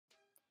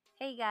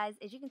Hey guys,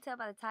 as you can tell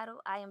by the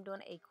title, I am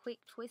doing a quick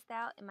twist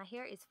out and my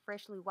hair is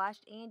freshly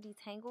washed and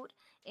detangled,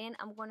 and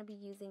I'm going to be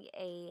using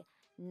a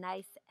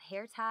nice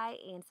hair tie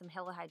and some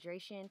Hella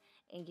Hydration,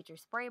 and get your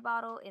spray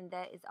bottle, and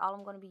that is all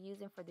I'm going to be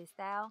using for this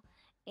style.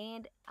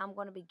 And I'm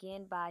going to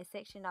begin by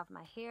sectioning off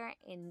my hair,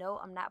 and no,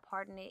 I'm not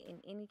parting it in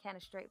any kind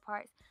of straight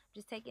parts,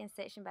 just taking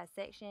section by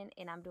section,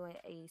 and I'm doing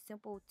a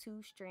simple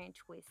 2-strand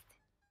twist.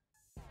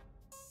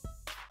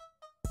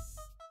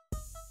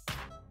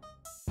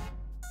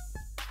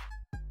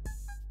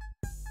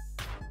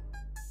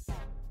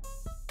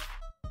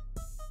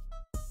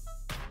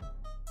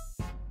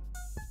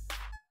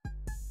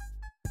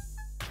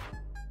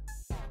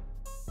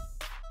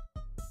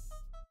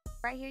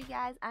 Right here, you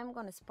guys, I'm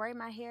going to spray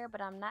my hair,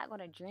 but I'm not going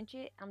to drench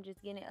it. I'm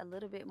just getting it a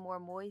little bit more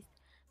moist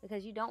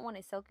because you don't want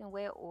it soaking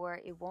wet or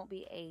it won't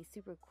be a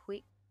super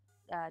quick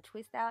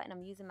twist out. And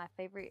I'm using my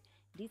favorite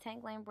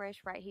detangling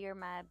brush right here,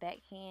 my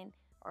backhand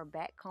or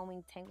back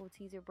combing tangle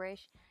teaser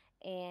brush.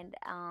 And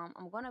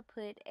I'm going to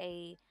put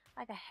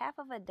like a half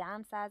of a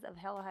dime size of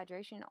Hella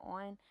Hydration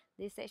on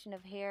this section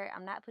of hair.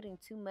 I'm not putting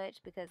too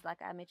much because, like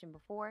I mentioned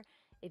before,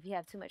 if you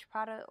have too much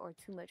product or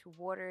too much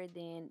water,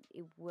 then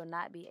it will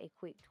not be a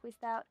quick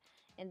twist out.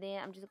 And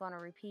then I'm just going to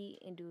repeat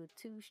and do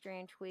a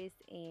 2-strand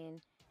twist and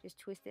just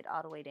twist it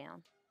all the way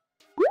down.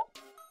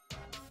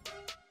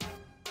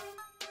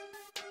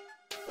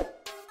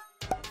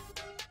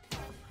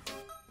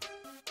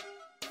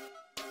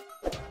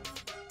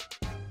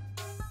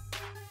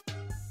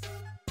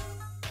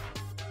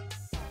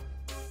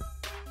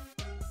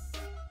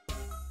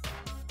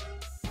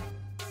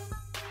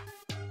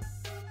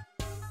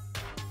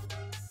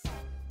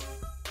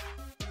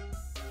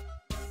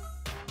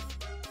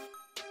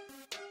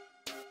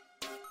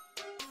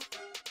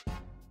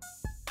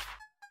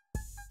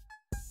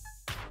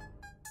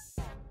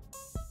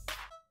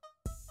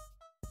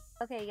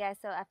 Okay guys,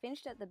 so I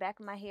finished up the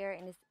back of my hair,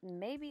 and it's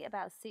maybe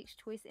about 6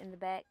 twists in the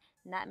back,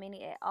 not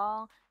many at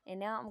all. And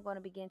now I'm going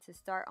to begin to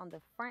start on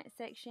the front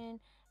section,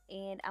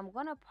 and I'm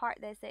going to part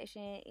that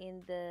section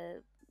in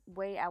the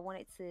way I want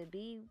it to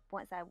be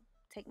once I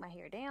take my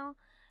hair down.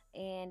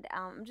 And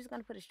I'm just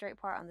going to put a straight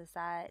part on the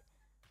side,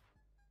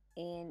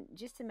 and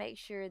just to make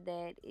sure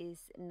that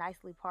it's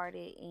nicely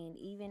parted and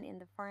even in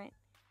the front,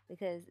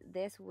 because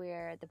that's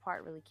where the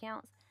part really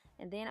counts.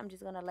 And then I'm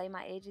just going to lay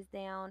my edges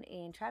down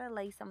and try to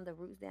lay some of the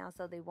roots down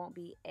so they won't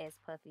be as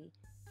puffy.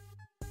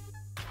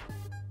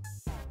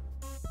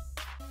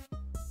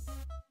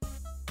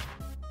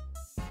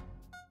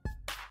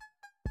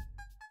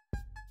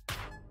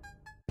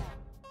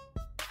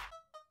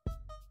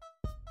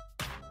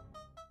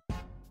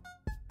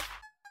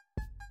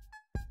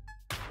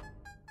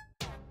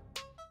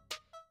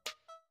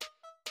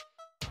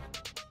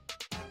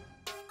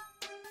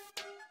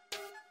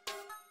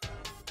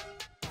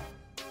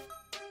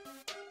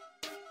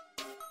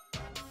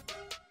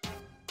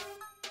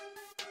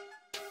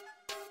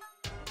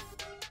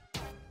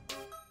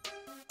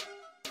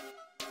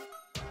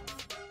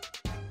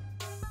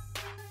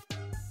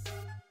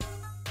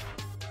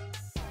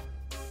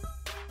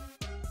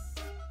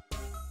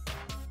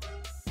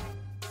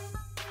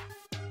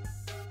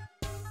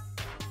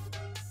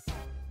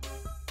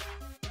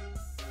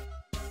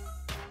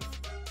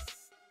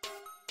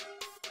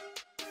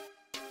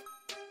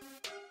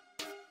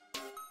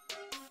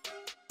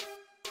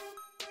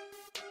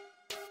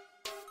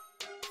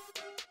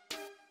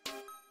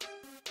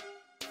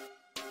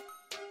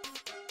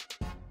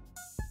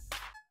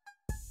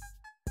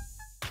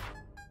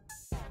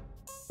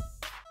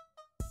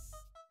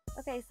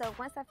 Okay, so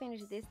once I finish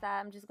this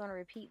side, I'm just going to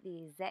repeat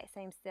the exact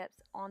same steps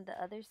on the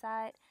other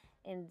side,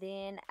 and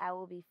then I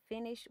will be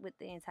finished with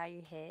the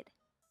entire head.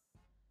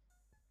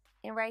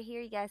 And right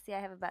here, you guys see I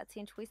have about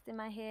 10 twists in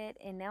my head,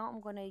 and now I'm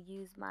going to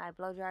use my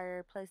blow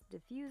dryer plus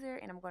diffuser,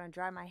 and I'm going to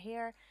dry my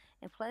hair.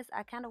 And plus,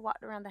 I kind of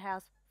walked around the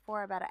house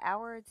for about an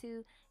hour or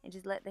two and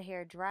just let the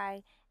hair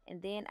dry,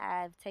 and then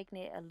I've taken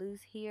it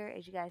loose here,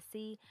 as you guys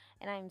see.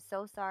 And I'm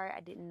so sorry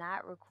I did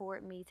not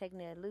record me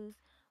taking it loose.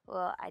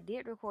 Well, I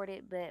did record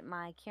it, but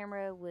my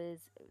camera was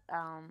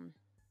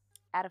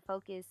out of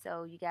focus,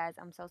 so you guys,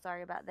 I'm so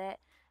sorry about that.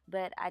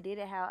 But I did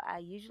it how I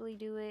usually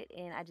do it,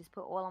 and I just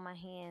put oil on my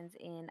hands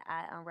and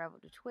I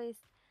unraveled the twist.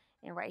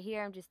 And right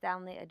here, I'm just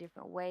styling it a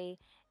different way.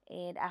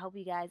 And I hope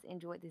you guys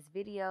enjoyed this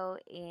video,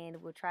 and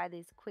we'll try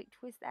this quick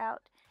twist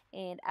out,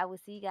 and I will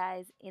see you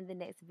guys in the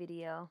next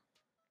video.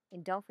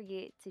 And don't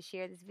forget to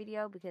share this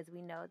video, because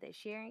we know that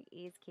sharing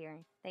is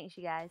caring. Thanks,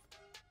 you guys.